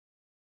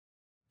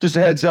Just a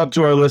heads up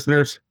to our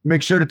listeners.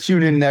 Make sure to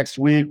tune in next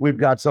week. We've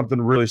got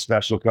something really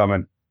special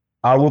coming.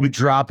 We'll be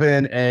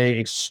dropping a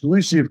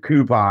exclusive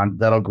coupon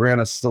that'll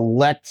grant a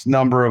select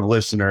number of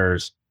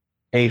listeners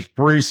a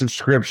free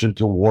subscription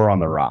to War on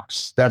the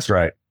Rocks. That's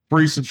right.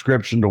 Free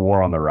subscription to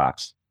War on the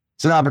Rocks.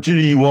 It's an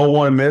opportunity you won't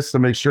want to miss, so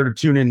make sure to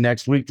tune in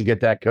next week to get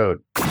that code.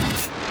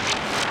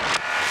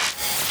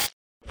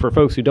 For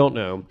folks who don't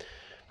know,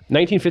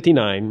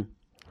 1959,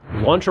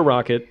 launch a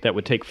rocket that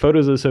would take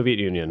photos of the Soviet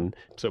Union,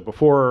 so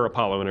before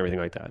Apollo and everything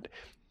like that.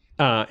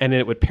 And then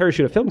it would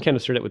parachute a film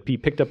canister that would be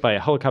picked up by a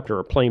helicopter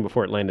or plane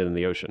before it landed in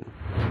the ocean.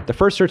 The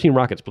first 13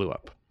 rockets blew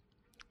up.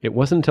 It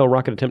wasn't until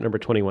rocket attempt number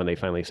 21 they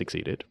finally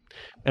succeeded.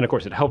 And of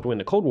course, it helped win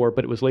the Cold War,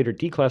 but it was later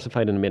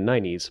declassified in the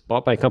mid-90s,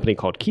 bought by a company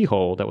called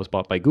Keyhole that was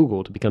bought by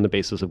Google to become the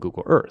basis of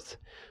Google Earth.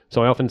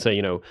 So I often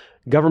say,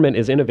 government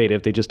is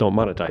innovative, they just don't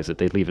monetize it,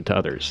 they leave it to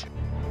others.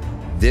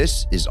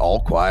 This is All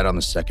Quiet on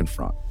the Second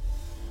Front,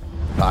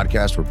 a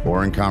podcast where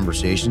boring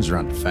conversations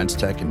around defense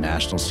tech and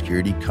national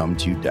security come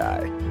to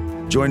die.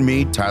 Join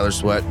me, Tyler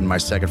Sweat, and my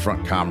Second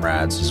Front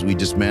comrades as we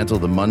dismantle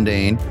the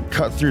mundane,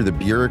 cut through the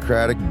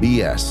bureaucratic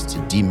BS to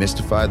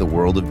demystify the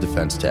world of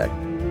defense tech.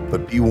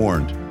 But be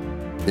warned,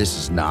 this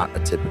is not a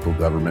typical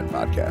government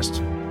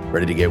podcast.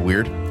 Ready to get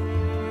weird?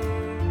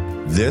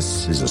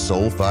 This is a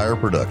Soulfire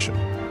production.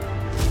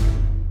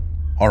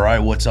 All right,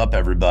 what's up,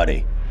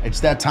 everybody? It's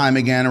that time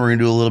again. We're going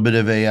to do a little bit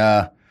of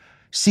a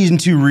season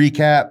 2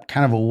 recap,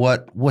 kind of a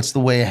what's the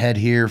way ahead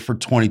here for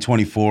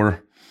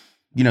 2024.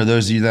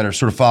 Those of you that are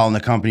sort of following the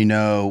company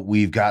know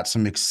we've got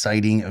some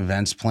exciting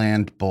events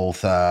planned, both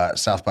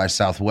South by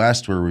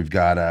Southwest, where we've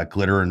got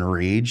Glitter and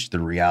Rage, the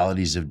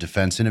realities of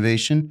defense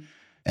innovation.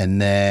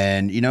 And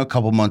then, a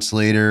couple months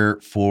later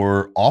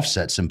for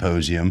Offset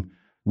Symposium,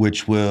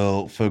 which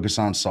will focus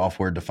on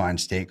software-defined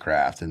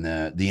statecraft and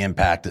the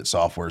impact that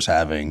software is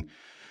having,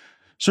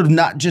 sort of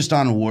not just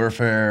on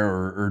warfare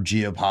or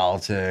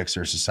geopolitics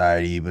or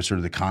society, but sort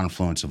of the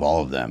confluence of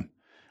all of them.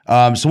 So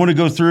I want to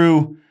go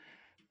through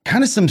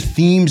kind of some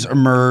themes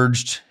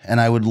emerged, and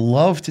I would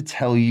love to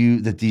tell you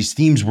that these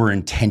themes were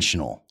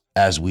intentional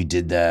as we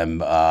did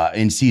them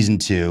in season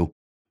 2.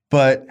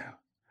 But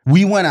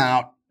we went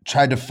out,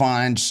 tried to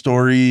find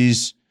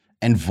stories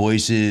and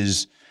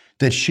voices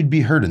that should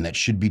be heard and that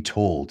should be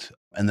told,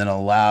 and then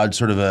allowed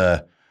sort of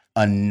a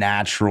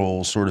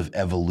natural sort of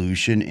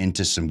evolution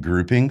into some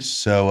groupings.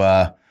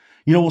 So,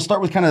 we'll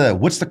start with kind of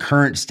what's the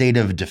current state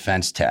of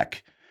defense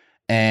tech?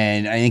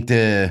 And I think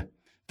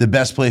the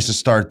best place to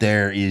start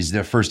there is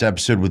the first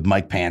episode with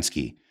Mike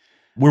Pansky,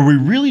 where we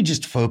really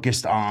just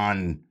focused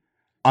on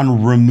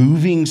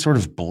removing sort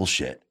of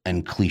bullshit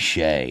and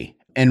cliche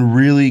and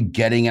really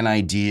getting an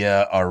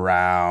idea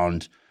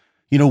around,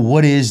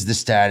 what is the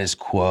status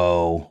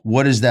quo?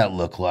 What does that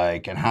look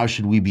like? And how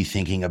should we be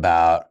thinking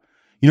about,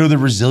 the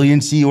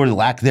resiliency or the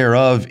lack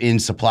thereof in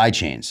supply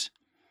chains?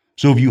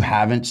 So if you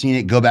haven't seen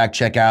it, go back,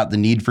 check out The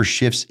Need for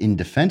Shifts in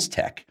Defense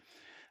Tech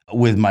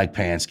with Mike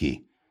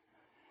Pansky.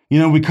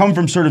 We come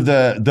from sort of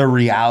the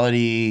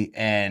reality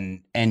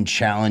and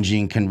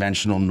challenging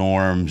conventional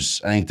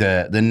norms. I think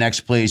the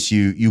next place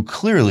you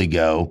clearly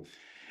go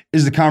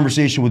is the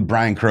conversation with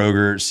Brian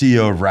Kroger,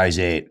 CEO of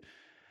Rise8.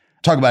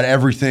 Talk about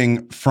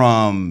everything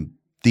from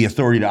the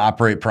authority to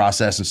operate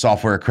process and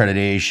software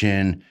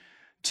accreditation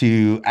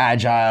to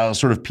agile,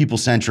 sort of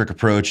people-centric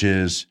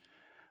approaches,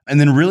 and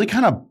then really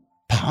kind of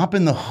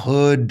popping the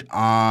hood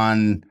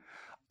on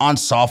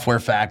software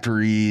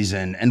factories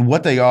and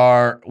what they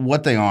are,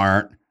 what they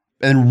aren't,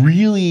 and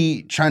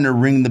really trying to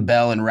ring the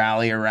bell and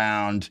rally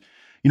around,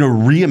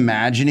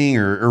 reimagining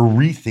or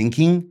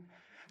rethinking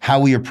how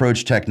we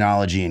approach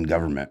technology in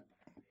government.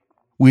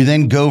 We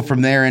then go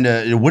from there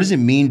into what does it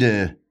mean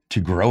to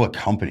grow a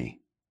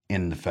company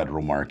in the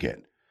federal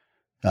market?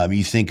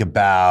 You think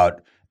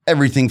about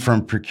everything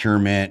from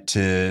procurement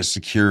to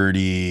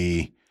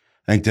security.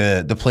 I think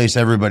the place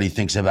everybody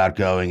thinks about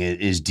going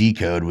is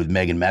Decode with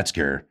Megan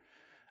Metzger.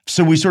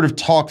 So we sort of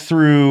talk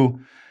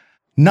through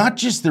not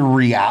just the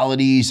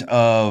realities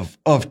of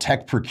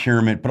tech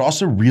procurement, but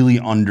also really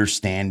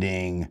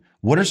understanding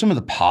what are some of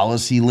the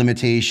policy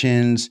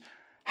limitations?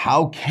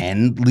 How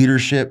can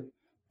leadership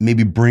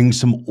maybe bring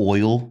some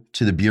oil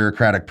to the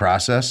bureaucratic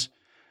process?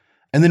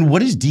 And then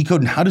what is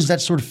Decode and how does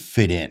that sort of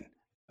fit in?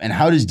 And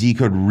how does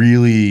Decode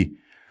really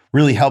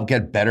help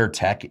get better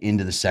tech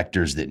into the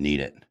sectors that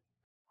need it?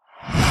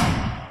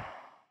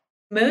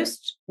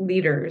 Most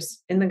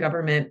leaders in the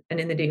government and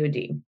in the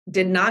DoD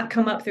did not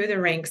come up through the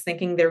ranks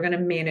thinking they're going to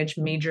manage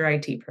major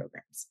IT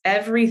programs.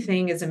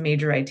 Everything is a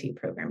major IT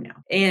program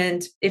now.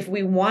 And if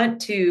we want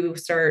to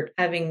start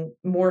having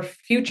more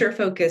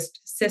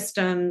future-focused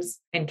systems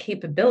and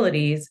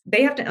capabilities,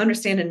 they have to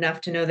understand enough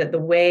to know that the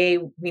way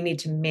we need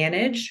to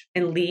manage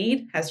and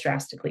lead has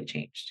drastically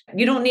changed.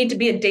 You don't need to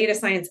be a data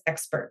science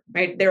expert,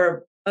 right? There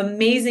are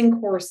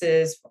amazing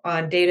courses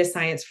on data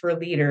science for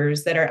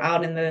leaders that are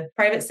out in the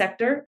private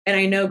sector. And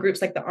I know groups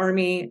like the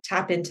Army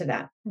tap into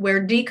that. Where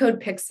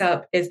Decode picks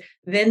up is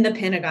then the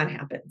Pentagon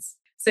happens.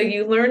 So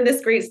you learn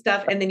this great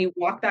stuff and then you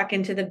walk back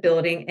into the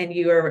building and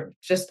you are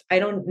just, I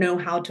don't know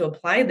how to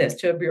apply this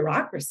to a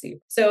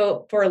bureaucracy.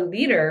 So for a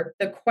leader,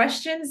 the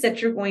questions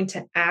that you're going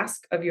to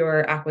ask of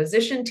your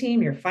acquisition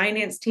team, your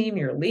finance team,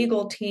 your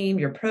legal team,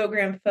 your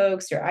program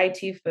folks, your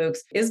IT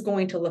folks is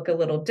going to look a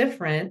little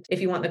different if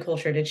you want the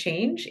culture to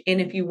change and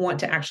if you want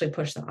to actually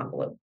push the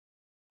envelope.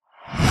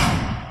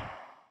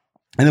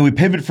 And then we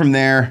pivot from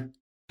there,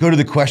 go to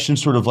the question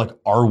sort of like,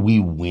 are we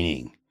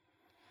winning?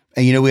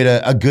 And, we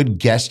had a good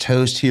guest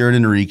host here at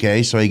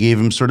Enrique, so I gave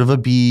him sort of a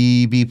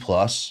B+.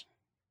 But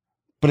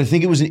I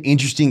think it was an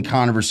interesting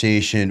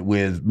conversation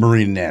with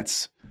Marina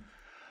Nitz.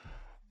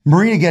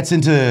 Marina gets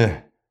into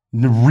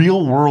the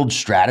real world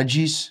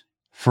strategies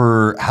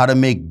for how to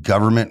make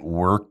government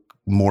work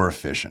more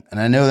efficient. And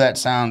I know that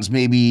sounds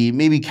maybe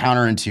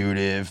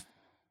counterintuitive,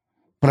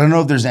 but I don't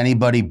know if there's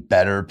anybody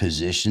better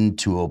positioned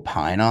to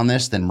opine on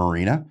this than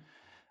Marina.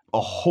 A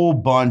whole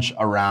bunch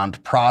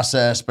around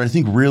process, but I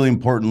think really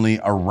importantly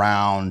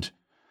around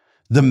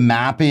the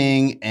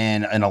mapping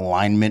and an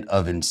alignment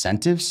of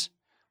incentives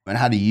and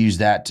how to use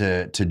that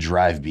to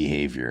drive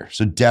behavior.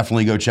 So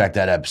definitely go check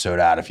that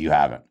episode out if you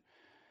haven't.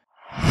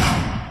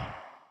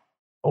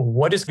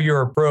 What is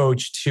your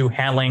approach to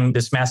handling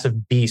this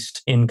massive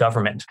beast in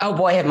government? Oh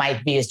boy, have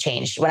my views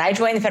changed. When I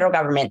joined the federal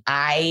government,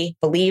 I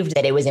believed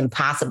that it was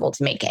impossible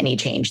to make any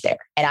change there.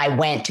 And I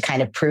went to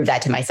kind of prove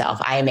that to myself.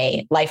 I am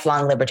a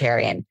lifelong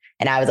libertarian.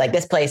 And I was like,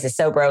 this place is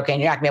so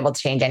broken. You're not gonna be able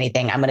to change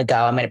anything. I'm going to go.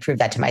 I'm going to prove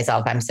that to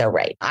myself. I'm so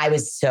right. I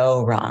was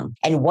so wrong.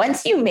 And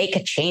once you make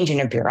a change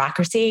in a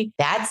bureaucracy,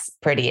 that's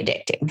pretty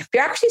addicting.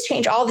 Bureaucracies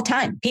change all the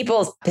time.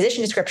 People's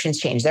position descriptions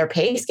change. Their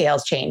pay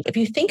scales change. If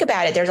you think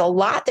about it, there's a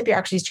lot that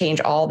bureaucracies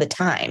change all the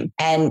time.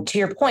 And to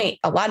your point,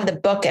 a lot of the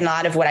book and a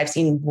lot of what I've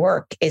seen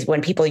work is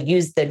when people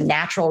use the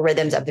natural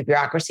rhythms of the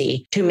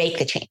bureaucracy to make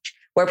the change.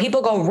 Where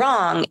people go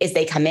wrong is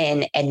they come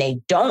in and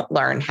they don't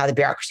learn how the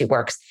bureaucracy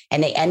works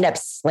and they end up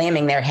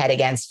slamming their head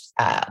against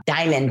a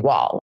diamond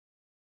wall.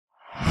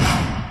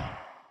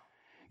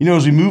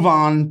 As we move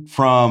on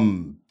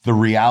from the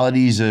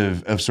realities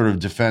of sort of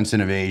defense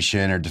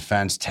innovation or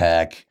defense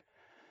tech,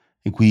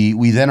 I think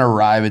we then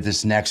arrive at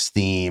this next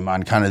theme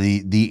on kind of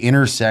the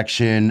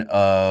intersection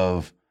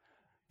of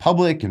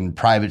public and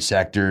private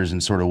sectors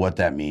and sort of what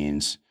that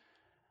means.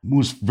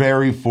 Was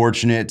very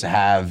fortunate to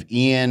have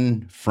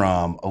Ian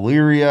from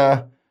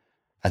Illyria.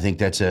 I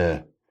think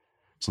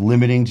it's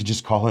limiting to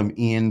just call him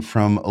Ian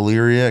from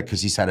Illyria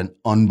because he's had an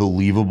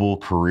unbelievable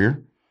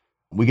career.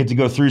 We get to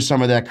go through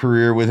some of that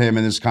career with him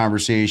in this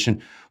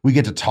conversation. We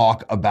get to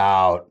talk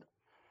about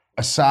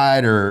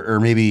aside or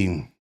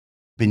maybe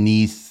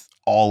beneath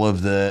all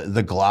of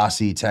the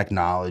glossy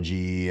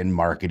technology and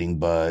marketing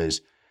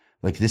buzz,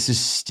 like this is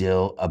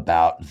still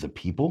about the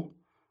people.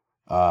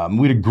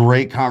 We had a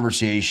great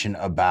conversation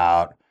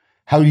about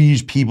how to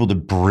use people to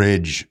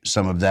bridge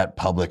some of that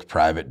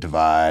public-private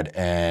divide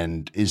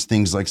and is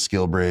things like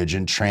SkillBridge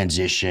and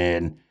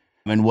transition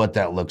and what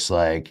that looks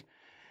like.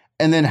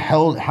 And then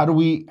how do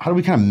we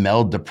kind of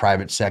meld the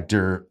private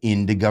sector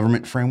into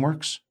government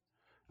frameworks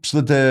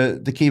so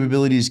that the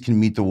capabilities can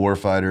meet the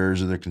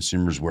warfighters or the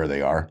consumers where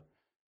they are?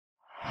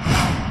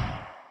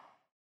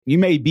 You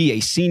may be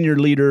a senior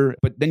leader,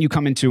 but then you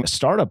come into a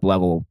startup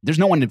level. There's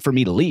no one for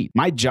me to lead.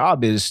 My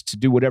job is to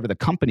do whatever the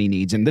company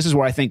needs. And this is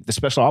where I think the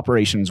special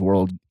operations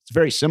world is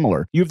very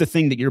similar. You have the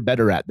thing that you're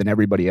better at than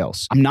everybody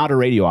else. I'm not a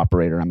radio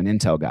operator. I'm an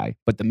intel guy.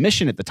 But the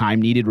mission at the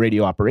time needed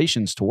radio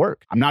operations to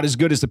work. I'm not as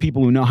good as the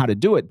people who know how to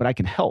do it, but I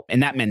can help.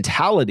 And that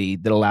mentality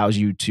that allows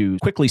you to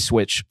quickly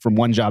switch from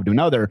one job to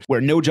another,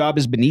 where no job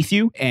is beneath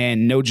you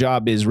and no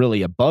job is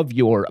really above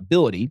your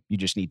ability. You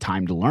just need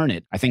time to learn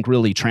it. I think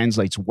really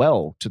translates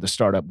well to the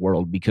startup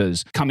world,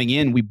 because coming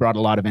in, we brought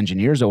a lot of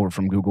engineers over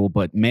from Google,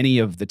 but many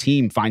of the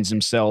team finds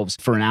themselves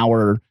for an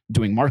hour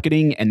doing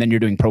marketing, and then you're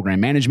doing program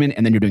management,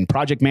 and then you're doing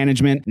project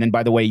management. And then,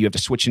 by the way, you have to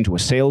switch into a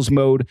sales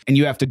mode, and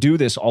you have to do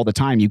this all the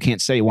time. You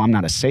can't say, well, I'm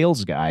not a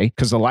sales guy,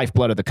 because the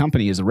lifeblood of the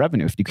company is the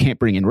revenue. If you can't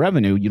bring in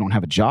revenue, you don't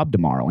have a job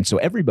tomorrow. And so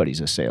everybody's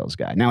a sales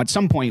guy. Now, at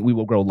some point, we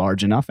will grow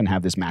large enough and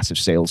have this massive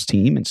sales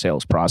team and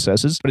sales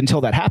processes. But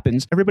until that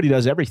happens, everybody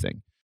does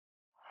everything.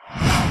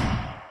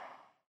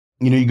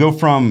 You go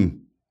from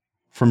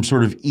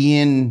sort of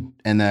Ian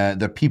and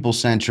the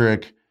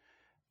people-centric,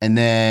 and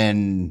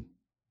then,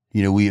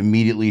 we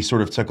immediately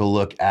sort of took a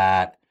look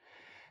at,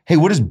 hey,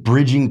 what does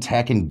bridging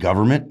tech and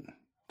government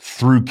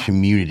through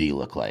community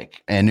look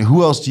like? And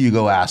who else do you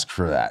go ask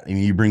for that? I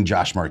mean, you bring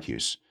Josh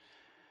Marcuse.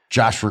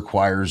 Josh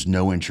requires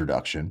no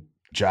introduction.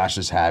 Josh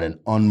has had an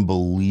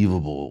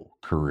unbelievable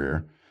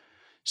career,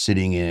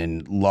 sitting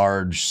in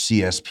large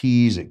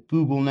CSPs at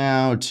Google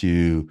now,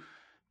 to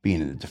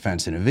being in the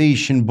Defense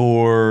Innovation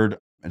Board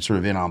and sort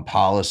of in on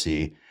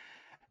policy.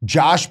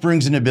 Josh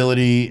brings an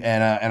ability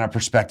and a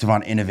perspective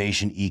on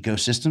innovation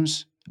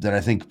ecosystems that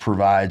I think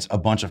provides a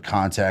bunch of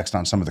context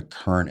on some of the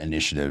current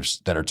initiatives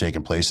that are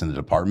taking place in the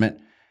department,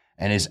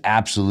 and is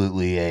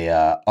absolutely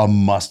a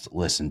must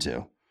listen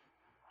to.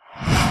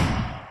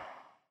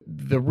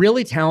 The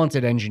really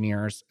talented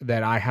engineers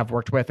that I have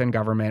worked with in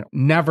government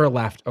never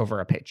left over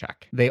a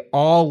paycheck. They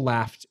all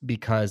left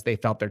because they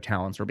felt their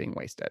talents were being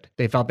wasted.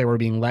 They felt they were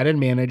being led and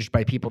managed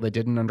by people that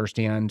didn't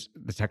understand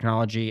the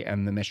technology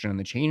and the mission and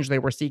the change they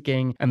were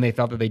seeking, and they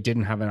felt that they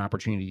didn't have an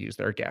opportunity to use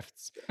their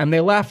gifts. And they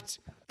left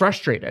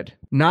frustrated,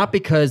 not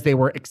because they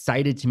were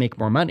excited to make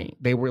more money.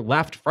 They were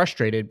left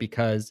frustrated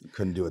because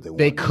Couldn't do what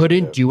they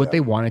couldn't do what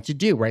they wanted to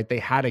do, right? They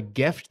had a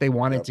gift they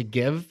wanted to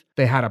give.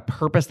 They had a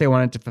purpose they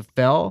wanted to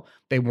fulfill.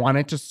 They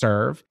wanted to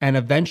serve. And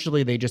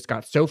eventually they just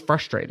got so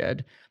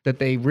frustrated that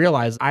they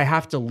realized, I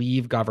have to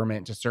leave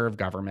government to serve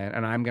government,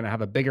 and I'm going to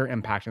have a bigger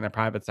impact in the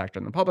private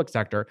sector than the public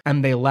sector.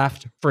 And they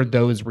left for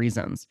those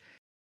reasons.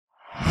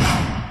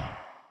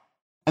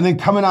 And then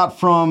coming out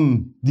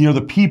from,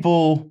 the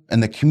people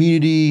and the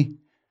community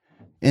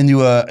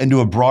into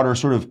a broader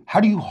sort of, how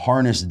do you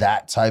harness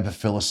that type of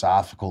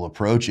philosophical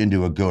approach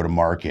into a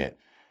go-to-market?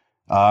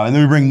 And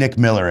then we bring Nick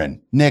Miller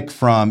in. Nick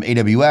from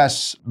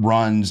AWS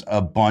runs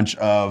a bunch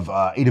of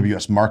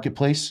AWS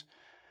Marketplace,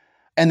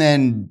 and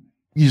then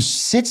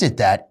sits at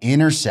that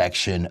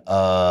intersection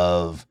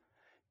of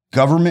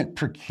government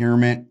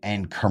procurement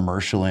and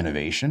commercial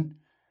innovation.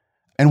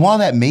 And while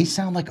that may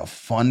sound like a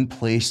fun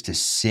place to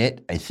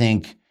sit, I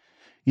think,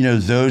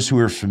 those who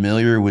are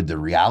familiar with the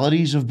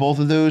realities of both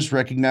of those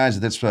recognize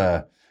that that's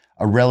a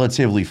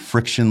relatively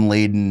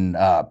friction-laden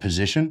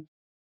position.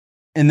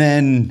 And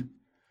then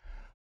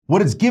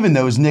what it's given,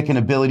 though, is Nick an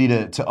ability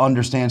to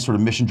understand sort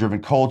of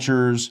mission-driven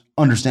cultures,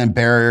 understand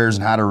barriers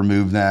and how to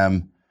remove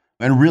them,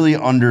 and really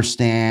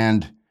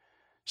understand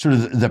sort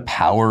of the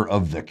power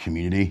of the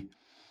community.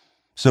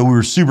 So we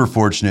were super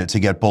fortunate to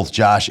get both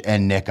Josh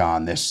and Nick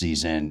on this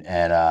season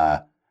and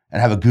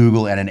have a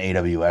Google and an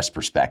AWS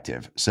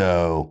perspective.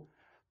 So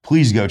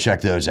please go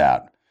check those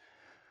out.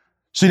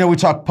 So, we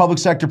talk public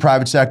sector,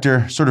 private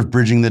sector, sort of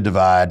bridging the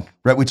divide,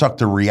 right? We talk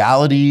the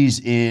realities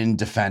in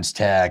defense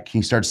tech.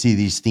 You start to see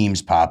these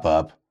themes pop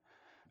up.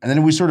 And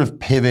then we sort of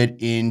pivot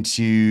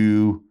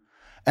into,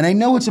 and I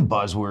know it's a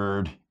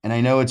buzzword, and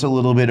I know it's a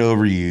little bit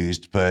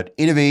overused, but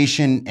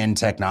innovation and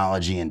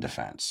technology in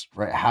defense,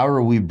 right? How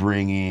are we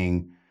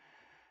bringing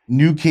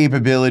new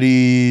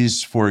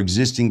capabilities for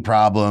existing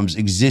problems,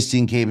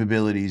 existing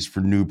capabilities for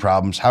new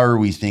problems? How are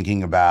we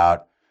thinking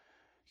about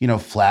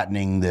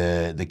flattening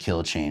the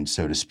kill chain,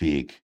 so to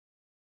speak?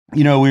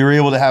 We were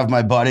able to have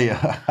my buddy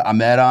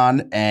Ahmed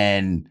on,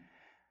 and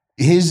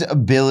his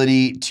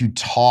ability to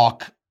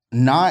talk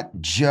not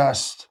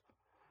just,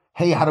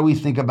 hey, how do we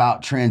think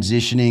about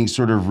transitioning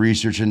sort of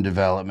research and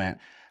development?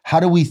 How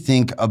do we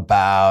think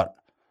about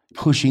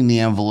pushing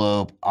the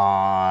envelope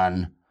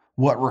on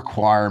what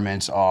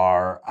requirements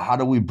are? How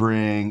do we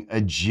bring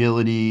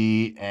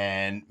agility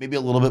and maybe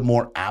a little bit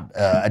more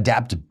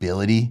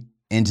adaptability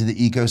into the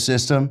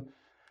ecosystem?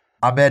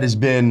 Ahmed has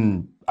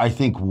been, I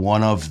think,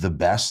 one of the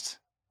best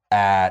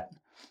at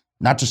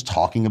not just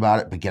talking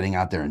about it, but getting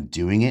out there and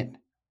doing it.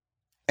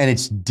 And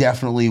it's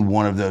definitely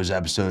one of those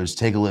episodes.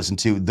 Take a listen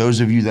to.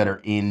 Those of you that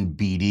are in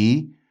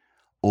BD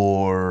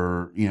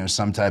or,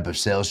 some type of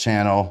sales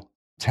channel,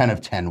 10 of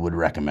 10 would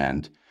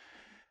recommend.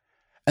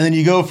 And then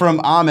you go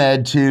from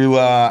Ahmed to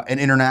an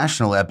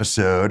international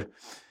episode,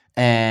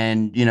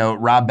 and,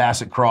 Rob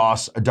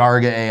Bassett-Cross,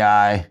 Adarga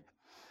AI.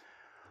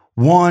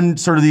 One,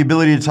 sort of the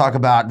ability to talk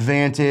about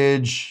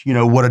Vantage,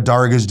 what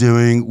Adarga is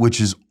doing, which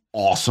is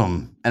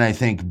awesome. And I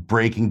think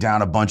breaking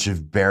down a bunch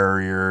of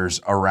barriers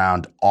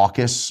around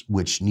AUKUS,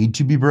 which need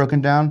to be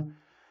broken down.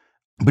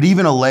 But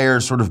even a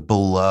layer sort of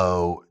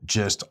below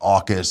just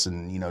AUKUS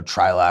and,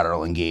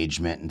 trilateral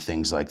engagement and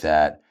things like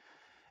that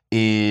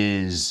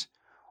is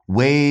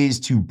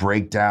ways to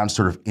break down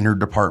sort of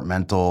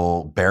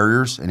interdepartmental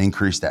barriers and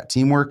increase that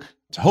teamwork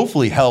to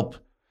hopefully help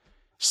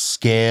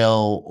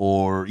scale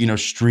or,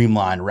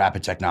 streamline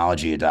rapid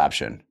technology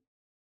adoption.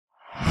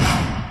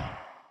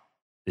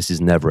 This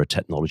is never a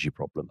technology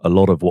problem. A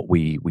lot of what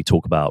we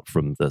talk about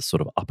from the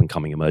sort of up and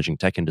coming emerging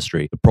tech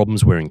industry, the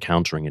problems we're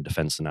encountering in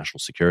defense and national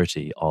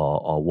security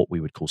are what we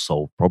would call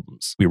solved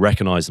problems. We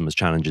recognize them as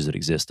challenges that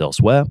exist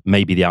elsewhere.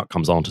 Maybe the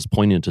outcomes aren't as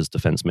poignant as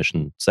defense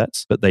mission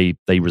sets, but they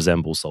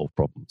resemble solved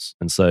problems.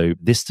 And so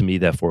this to me,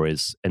 therefore,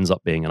 ends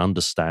up being an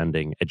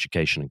understanding,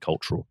 education, and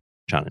cultural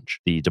challenge.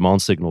 The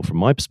demand signal from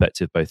my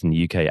perspective, both in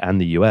the UK and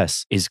the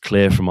US, is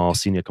clear from our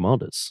senior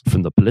commanders.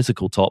 From the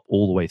political top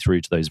all the way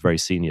through to those very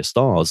senior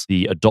stars,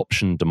 the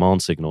adoption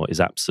demand signal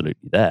is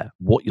absolutely there.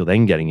 What you're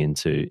then getting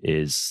into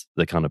is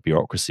the kind of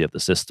bureaucracy of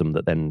the system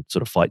that then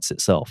sort of fights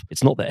itself.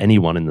 It's not that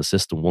anyone in the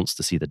system wants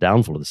to see the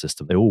downfall of the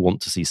system. They all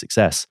want to see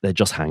success. They're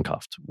just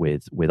handcuffed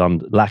with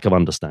lack of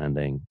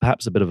understanding,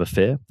 perhaps a bit of a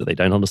fear that they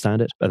don't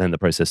understand it, but then the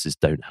processes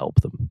don't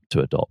help them to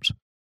adopt.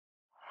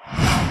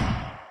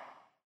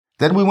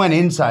 Then we went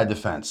inside the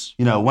fence,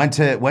 went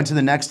to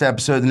the next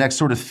episode, the next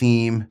sort of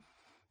theme,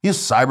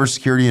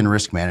 cybersecurity and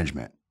risk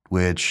management,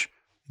 which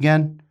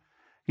again,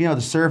 the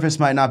surface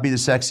might not be the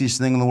sexiest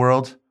thing in the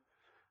world.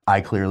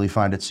 I clearly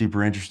find it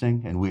super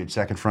interesting, and we at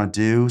Second Front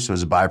do. So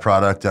as a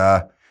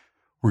byproduct,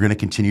 we're going to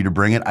continue to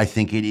bring it. I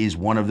think it is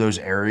one of those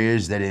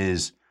areas that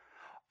is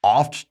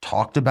oft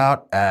talked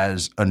about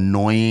as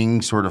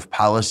annoying sort of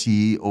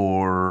policy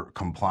or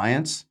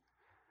compliance.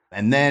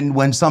 And then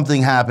when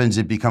something happens,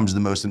 it becomes the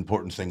most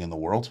important thing in the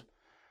world.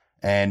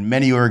 And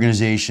many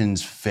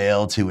organizations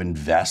fail to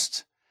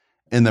invest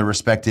in the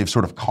respective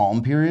sort of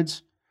calm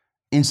periods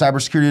in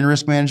cybersecurity and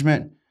risk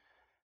management.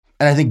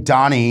 And I think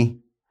Donnie,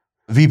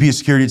 VP of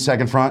Security at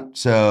Second Front,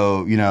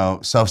 so,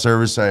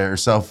 self-service or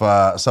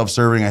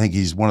self-serving, I think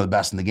he's one of the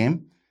best in the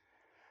game,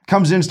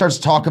 comes in, starts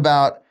to talk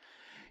about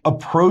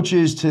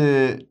approaches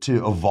to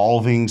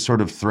evolving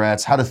sort of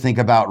threats, how to think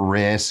about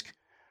risk,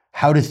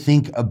 how to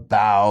think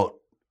about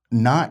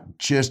not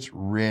just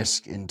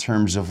risk in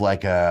terms of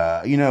like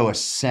a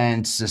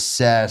sense,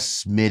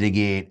 assess,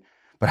 mitigate,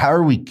 but how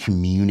are we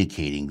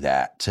communicating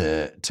that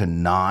to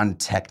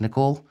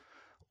non-technical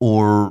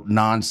or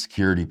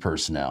non-security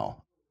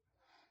personnel?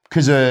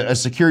 Because a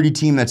security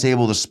team that's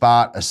able to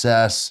spot,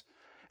 assess,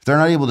 if they're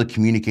not able to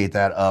communicate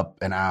that up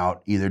and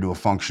out, either to a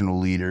functional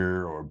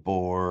leader or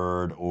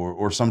board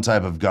or some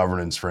type of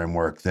governance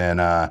framework, then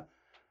they're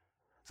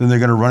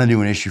going to run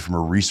into an issue from a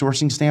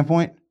resourcing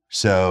standpoint.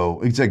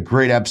 So it's a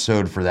great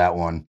episode for that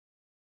one.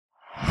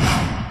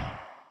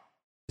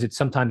 It's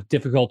sometimes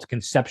difficult to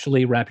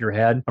conceptually wrap your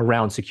head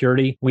around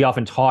security. We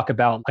often talk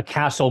about a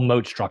castle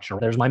moat structure.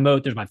 There's my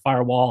moat, there's my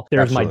firewall,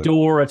 there's my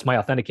door, it's my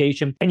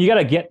authentication. And you got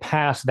to get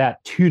past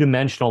that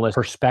two-dimensional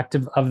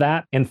perspective of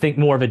that and think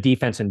more of a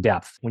defense in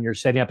depth. When you're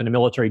setting up in a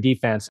military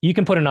defense, you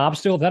can put an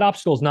obstacle. If that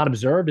obstacle is not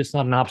observed, it's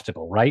not an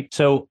obstacle, right?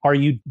 So are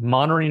you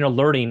monitoring or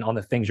alerting on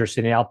the things you're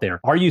setting out there?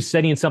 Are you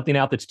setting something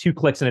out that's 2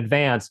 clicks in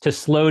advance to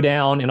slow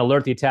down and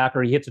alert the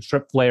attacker? He hits a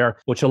trip flare,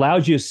 which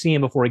allows you to see him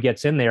before he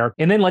gets in there.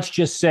 And then let's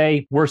just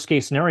say, worst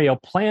case scenario,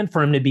 plan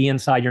for him to be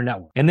inside your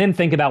network. And then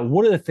think about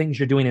what are the things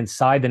you're doing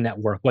inside the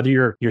network, whether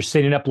you're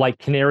setting up like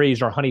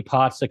canaries or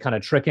honeypots to kind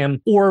of trick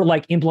him, or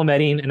like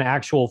implementing an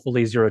actual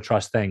fully zero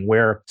trust thing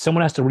where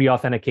someone has to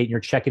re-authenticate and you're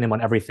checking him on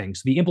everything.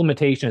 So the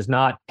implementation is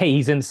not, hey,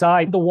 he's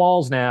inside the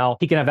walls now,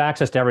 he can have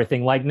access to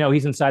everything. Like, no,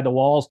 he's inside the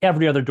walls.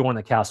 Every other door in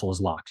the castle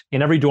is locked.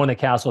 And every door in the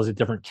castle has a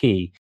different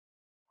key.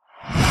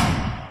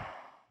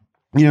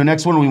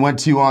 Next one we went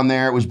to on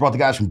there was brought the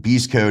guys from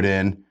Beast Code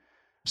in.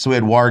 So we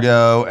had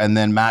Wargo and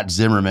then Matt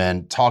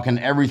Zimmerman talking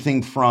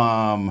everything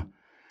from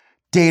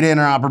data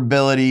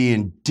interoperability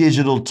and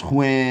digital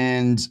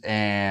twins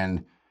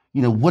and,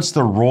 what's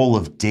the role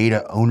of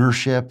data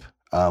ownership,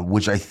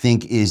 which I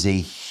think is a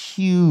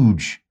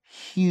huge,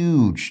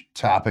 huge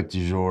topic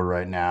du jour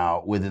right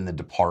now within the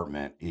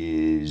department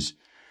is,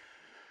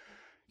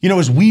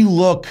 as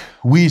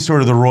we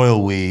sort of the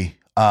royal we,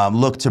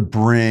 look to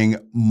bring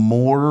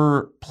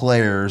more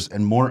players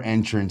and more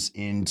entrants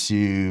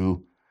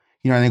into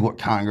I think what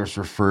Congress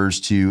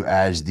refers to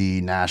as the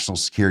National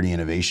Security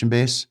Innovation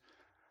Base.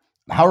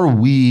 How are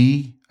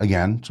we,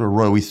 again, sort of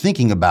royal, we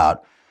thinking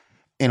about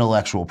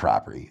intellectual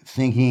property,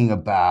 thinking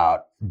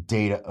about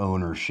data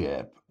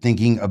ownership,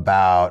 thinking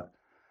about,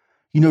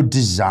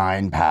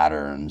 design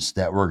patterns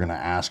that we're going to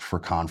ask for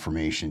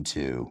confirmation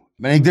to?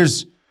 I think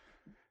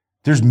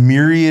there's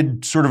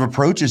myriad sort of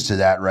approaches to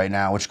that right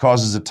now, which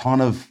causes a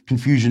ton of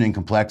confusion and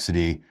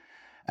complexity.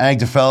 I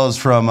think the fellows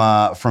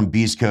from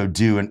Beast Code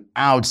do an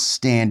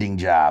outstanding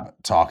job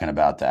talking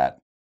about that.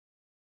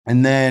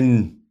 And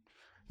then,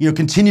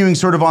 continuing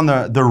sort of on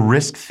the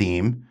risk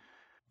theme,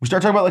 we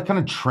start talking about like kind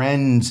of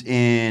trends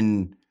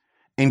in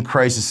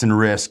crisis and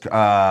risk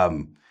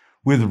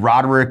with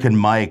Roderick and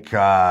Mike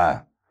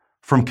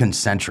from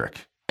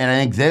Concentric. And I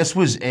think this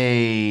was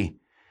a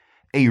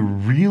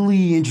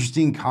really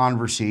interesting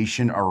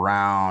conversation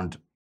around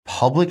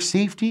public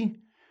safety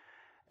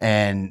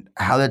and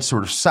how that's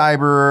sort of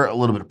cyber, a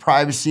little bit of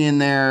privacy in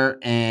there,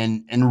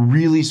 and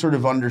really sort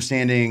of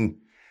understanding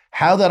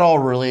how that all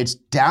relates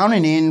down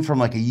and in from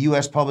like a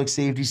U.S. public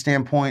safety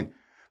standpoint,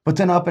 but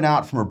then up and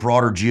out from a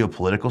broader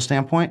geopolitical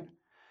standpoint.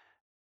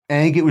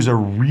 And I think it was a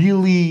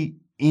really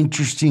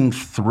interesting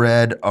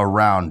thread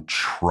around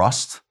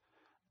trust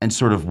and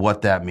sort of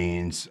what that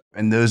means.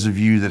 And those of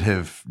you that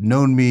have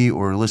known me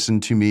or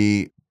listened to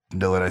me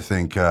know that I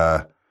think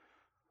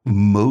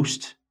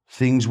most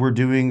things we're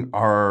doing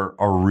are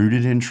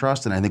rooted in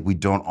trust, and I think we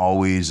don't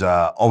always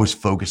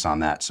focus on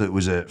that. So it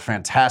was a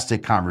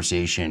fantastic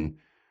conversation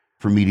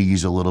for me to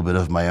use a little bit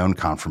of my own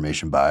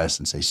confirmation bias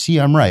and say, see,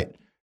 I'm right.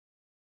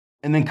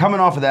 And then coming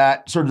off of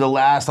that, sort of the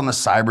last on the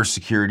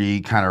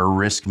cybersecurity kind of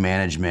risk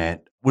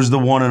management was the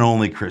one and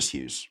only Chris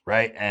Hughes,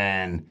 right?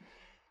 And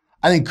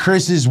I think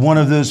Chris is one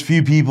of those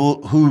few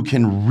people who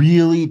can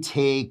really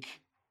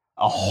take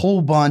a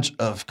whole bunch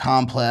of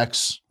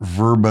complex,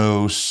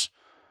 verbose,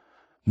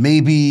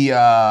 maybe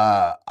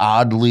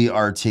oddly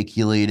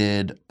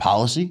articulated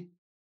policy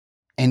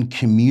and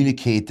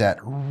communicate that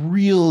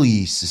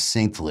really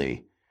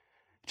succinctly,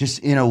 just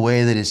in a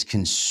way that is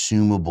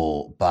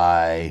consumable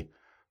by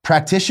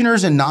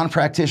practitioners and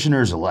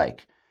non-practitioners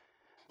alike.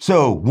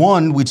 So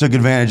one, we took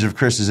advantage of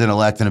Chris's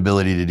intellect and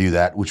ability to do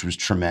that, which was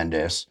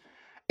tremendous.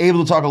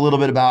 Able to talk a little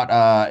bit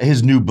about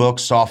his new book,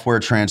 Software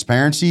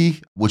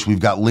Transparency, which we've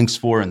got links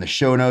for in the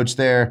show notes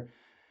there.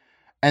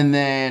 And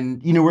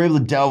then, we're able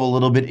to delve a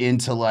little bit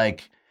into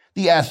like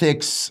the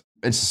ethics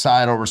and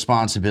societal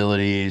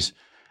responsibilities,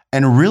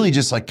 and really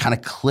just like kind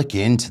of click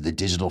into the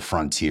digital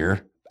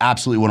frontier.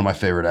 Absolutely one of my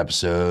favorite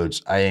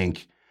episodes. I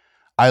think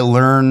I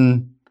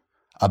learn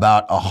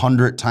about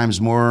 100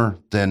 times more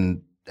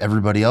than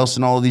everybody else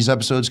in all of these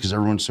episodes because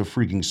everyone's so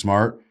freaking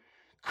smart.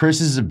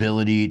 Chris's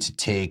ability to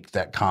take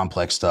that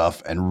complex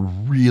stuff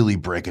and really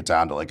break it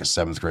down to like a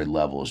 7th grade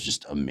level is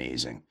just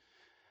amazing.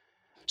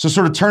 So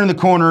sort of turning the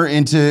corner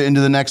into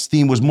the next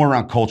theme was more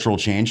around cultural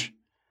change.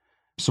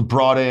 So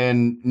brought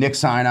in Nick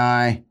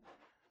Sinai,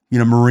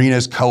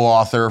 Marina's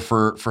co-author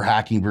for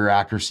Hacking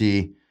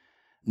Bureaucracy.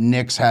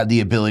 Nick's had the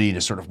ability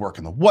to sort of work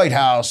in the White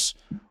House,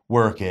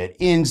 work at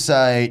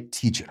Insight,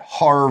 teach at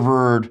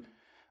Harvard,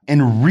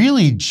 and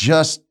really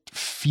just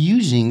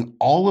fusing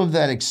all of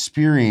that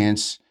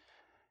experience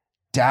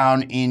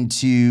down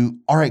into,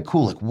 all right,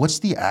 cool, like what's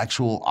the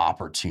actual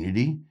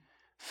opportunity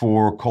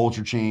for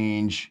culture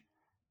change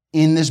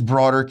in this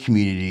broader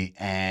community,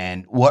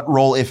 and what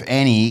role, if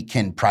any,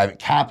 can private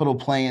capital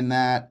play in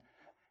that?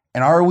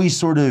 And are we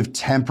sort of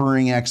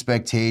tempering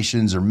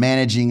expectations or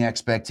managing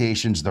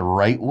expectations the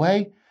right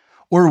way?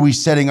 Or are we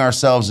setting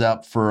ourselves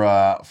up for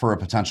a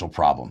potential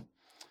problem?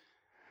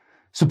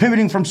 So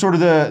pivoting from sort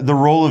of the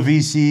role of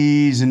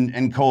VCs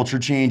and culture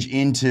change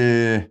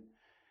into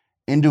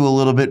a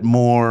little bit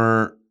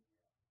more,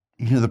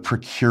 the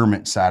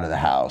procurement side of the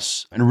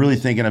house, and really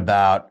thinking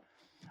about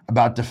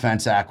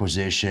defense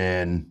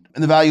acquisition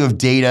and the value of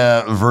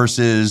data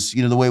versus,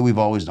 the way we've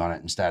always done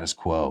it in status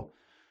quo.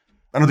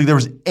 I don't think there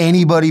was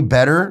anybody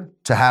better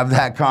to have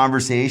that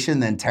conversation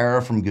than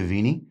Tara from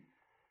Gavini,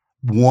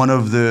 one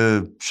of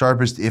the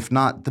sharpest, if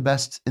not the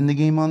best in the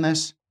game on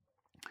this.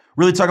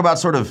 Really talk about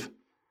sort of,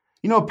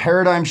 a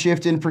paradigm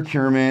shift in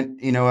procurement,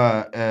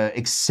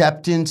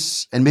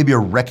 acceptance and maybe a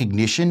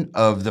recognition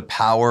of the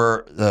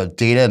power, the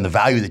data and the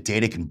value that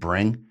data can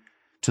bring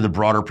to the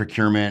broader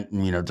procurement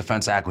and,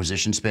 defense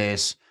acquisition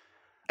space.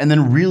 And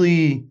then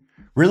really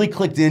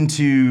clicked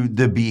into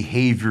the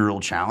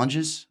behavioral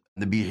challenges,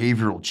 the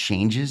behavioral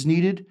changes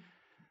needed.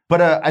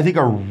 But I think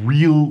a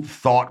real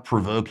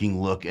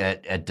thought-provoking look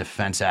at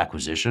defense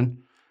acquisition.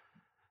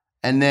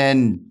 And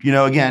then,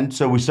 again,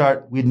 so we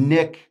had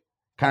Nick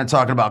kind of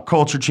talking about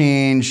culture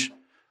change,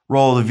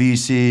 role of the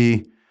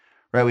VC,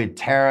 right? We had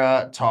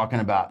Tara talking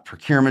about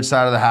procurement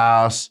side of the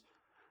house,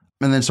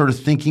 and then sort of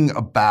thinking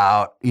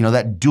about,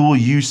 that dual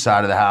use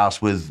side of the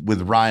house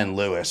with Ryan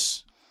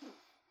Lewis.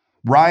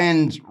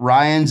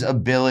 Ryan's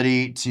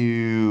ability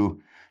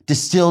to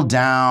distill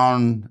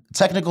down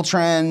technical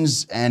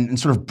trends and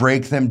sort of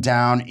break them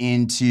down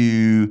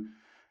into,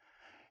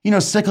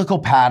 cyclical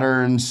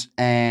patterns,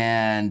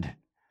 and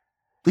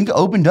I think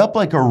opened up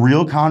like a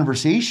real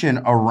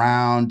conversation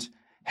around,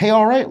 hey,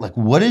 all right, like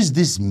what does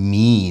this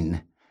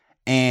mean?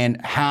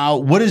 And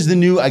what is the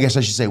newfound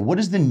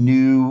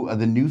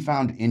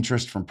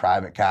interest from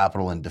private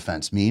capital in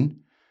defense mean?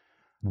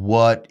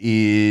 What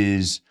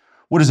is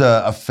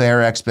a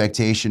fair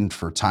expectation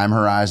for time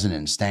horizon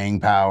and staying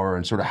power,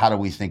 and sort of how do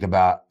we think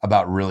about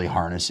really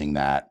harnessing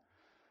that?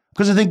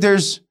 Because I think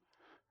there's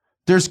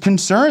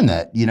concern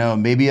that,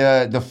 maybe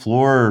the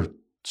floor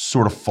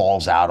sort of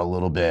falls out a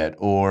little bit,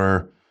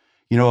 or,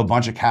 a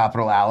bunch of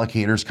capital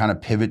allocators kind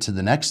of pivot to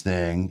the next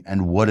thing.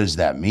 And what does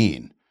that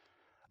mean?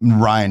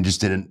 Ryan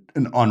just did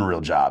an unreal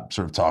job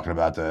sort of talking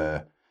about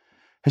the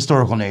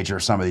historical nature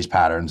of some of these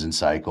patterns and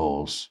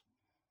cycles.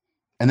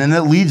 And then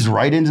that leads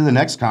right into the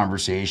next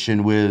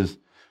conversation with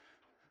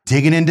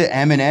digging into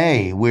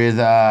M&A with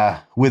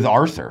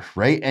Arthur,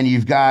 right? And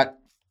you get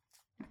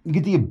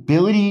the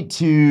ability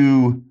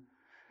to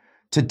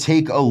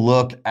take a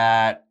look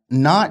at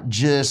not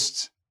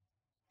just,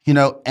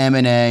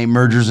 M&A,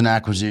 mergers and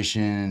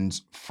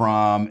acquisitions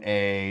from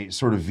a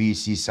sort of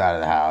VC side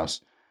of the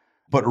house,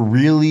 but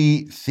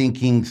really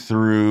thinking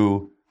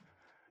through,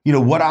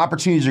 what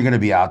opportunities are going to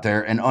be out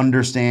there, and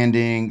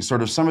understanding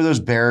sort of some of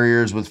those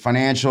barriers with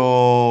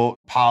financial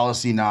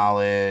policy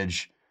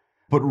knowledge,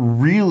 but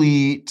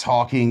really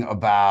talking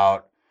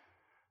about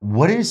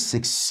what is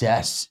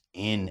success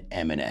in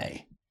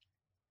M&A.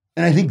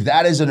 And I think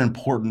that is an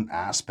important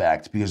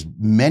aspect, because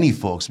many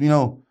folks,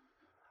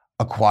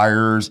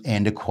 acquirers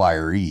and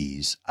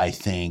acquirees, I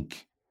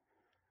think,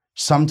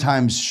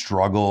 sometimes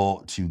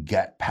struggle to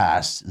get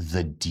past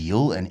the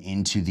deal and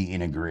into the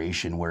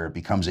integration, where it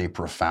becomes a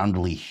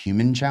profoundly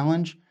human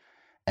challenge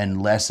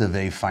and less of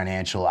a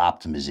financial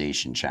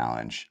optimization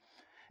challenge.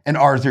 And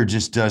Arthur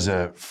just does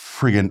a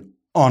friggin'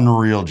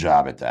 unreal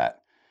job at that.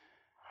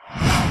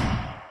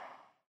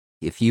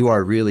 If you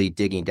are really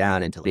digging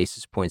down into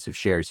basis points of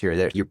shares here or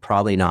there, you're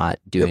probably not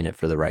doing it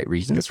for the right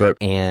reasons. That's right.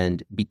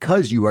 And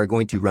because you are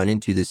going to run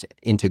into this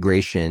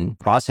integration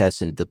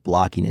process and the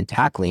blocking and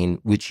tackling,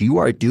 which you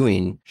are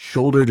doing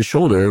shoulder to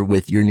shoulder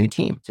with your new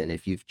team. And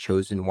if you've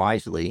chosen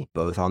wisely,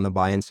 both on the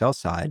buy and sell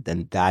side,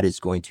 then that is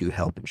going to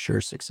help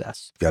ensure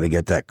success. Got to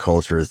get that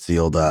culture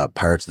sealed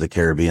Pirates of the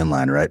Caribbean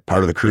line, right?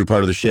 Part of the crew,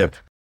 part of the ship.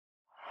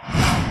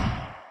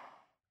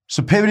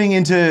 So pivoting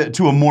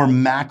into a more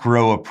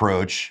macro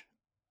approach,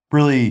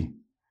 really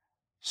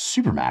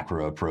super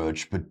macro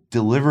approach, but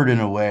delivered in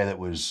a way that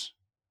was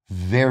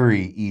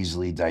very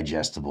easily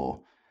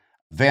digestible.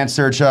 Vance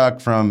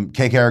Serchuk from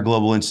KKR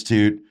Global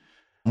Institute.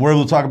 We're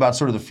able to talk about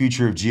sort of the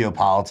future of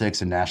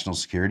geopolitics and national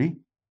security.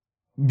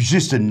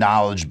 Just a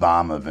knowledge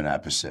bomb of an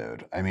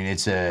episode. I mean,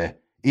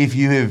 if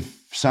you have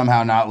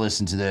somehow not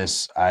listened to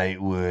this, I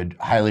would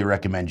highly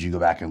recommend you go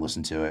back and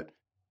listen to it.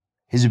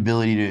 His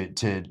ability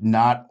to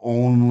not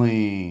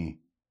only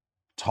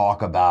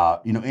talk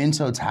about, in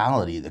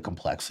totality, the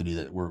complexity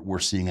that we're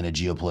seeing at a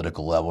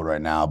geopolitical level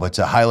right now, but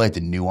to highlight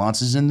the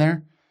nuances in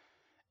there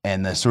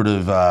and the sort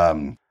of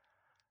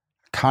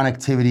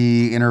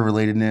connectivity,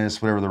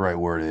 interrelatedness, whatever the right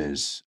word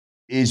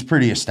is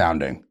pretty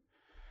astounding.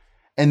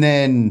 And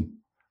then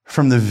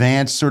from the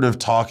Vance sort of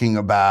talking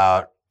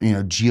about,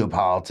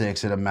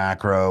 geopolitics at a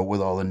macro with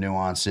all the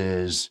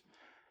nuances,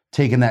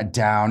 taking that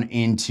down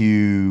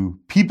into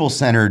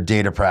people-centered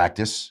data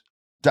practice.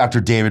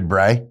 Dr. David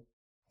Bray,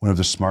 one of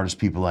the smartest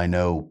people I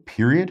know,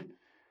 period,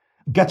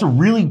 got to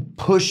really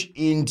push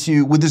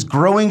into, with this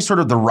growing sort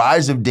of the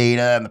rise of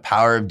data and the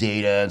power of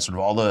data and sort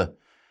of all the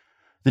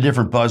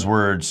different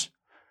buzzwords,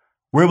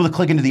 we're able to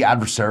click into the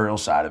adversarial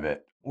side of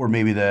it, or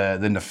maybe the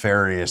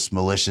nefarious,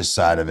 malicious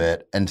side of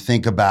it, and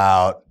think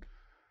about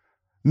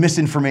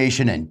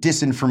misinformation and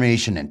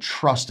disinformation and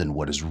trust and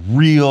what is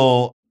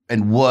real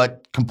and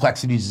what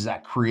complexities does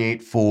that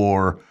create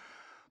for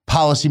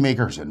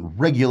policymakers and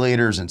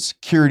regulators and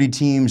security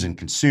teams and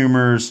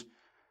consumers.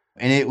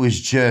 And it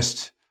was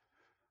just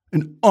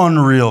an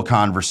unreal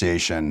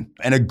conversation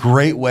and a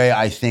great way,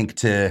 I think,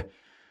 to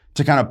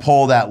kind of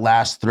pull that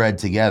last thread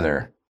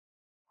together.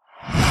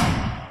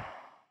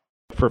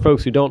 For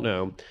folks who don't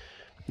know,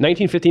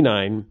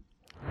 1959,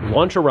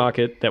 launch a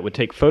rocket that would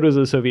take photos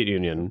of the Soviet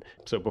Union,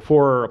 so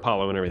before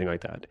Apollo and everything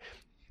like that.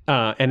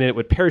 And it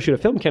would parachute a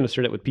film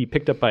canister that would be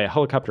picked up by a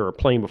helicopter or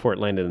plane before it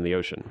landed in the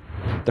ocean.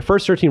 The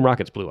first 13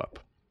 rockets blew up.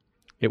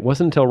 It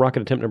wasn't until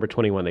rocket attempt number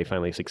 21 they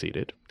finally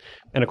succeeded.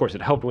 And of course,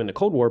 it helped win the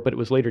Cold War, but it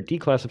was later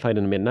declassified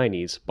in the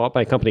mid-90s, bought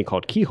by a company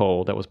called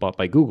Keyhole that was bought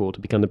by Google to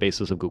become the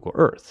basis of Google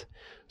Earth.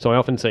 So I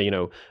often say,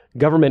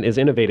 government is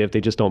innovative,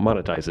 they just don't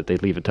monetize it, they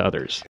leave it to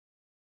others.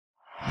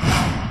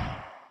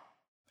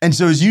 And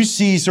so as you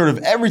see sort of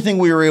everything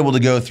we were able to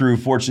go through,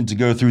 fortunate to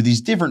go through, these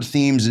different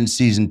themes in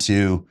season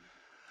 2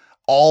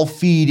 all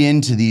feed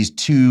into these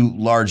 2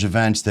 large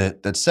events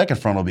that Second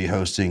Front will be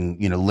hosting,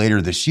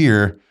 later this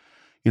year.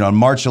 On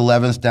March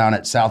 11th down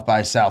at South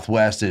by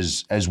Southwest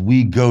as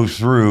we go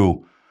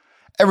through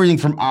everything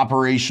from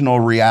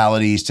operational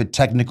realities to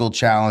technical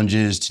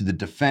challenges to the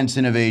Defense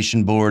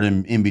Innovation Board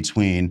and in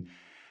between,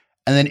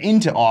 and then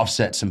into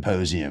Offset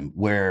Symposium,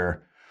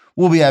 where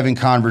we'll be having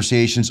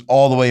conversations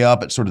all the way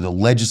up at sort of the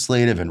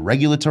legislative and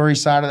regulatory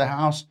side of the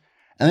house.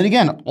 And then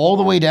again, all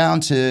the way down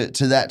to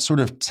that sort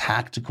of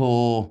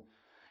tactical,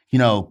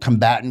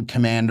 combatant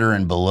commander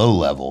and below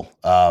level.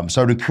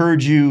 So I'd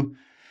encourage you,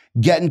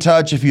 get in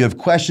touch if you have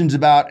questions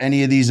about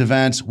any of these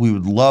events. We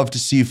would love to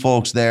see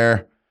folks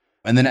there.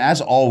 And then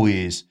as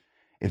always,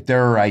 if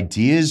there are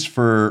ideas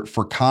for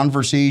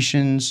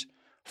conversations,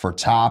 for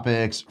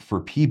topics, for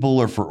people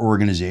or for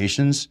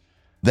organizations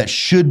that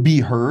should be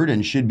heard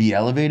and should be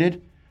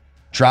elevated,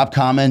 drop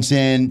comments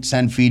in,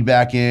 send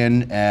feedback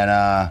in,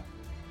 and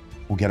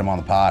we'll get them on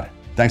the pod.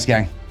 Thanks,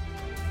 gang.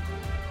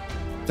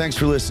 Thanks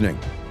for listening.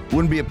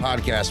 Wouldn't be a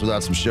podcast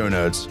without some show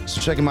notes, so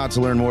check them out to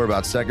learn more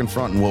about Second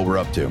Front and what we're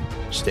up to.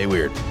 Stay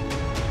weird.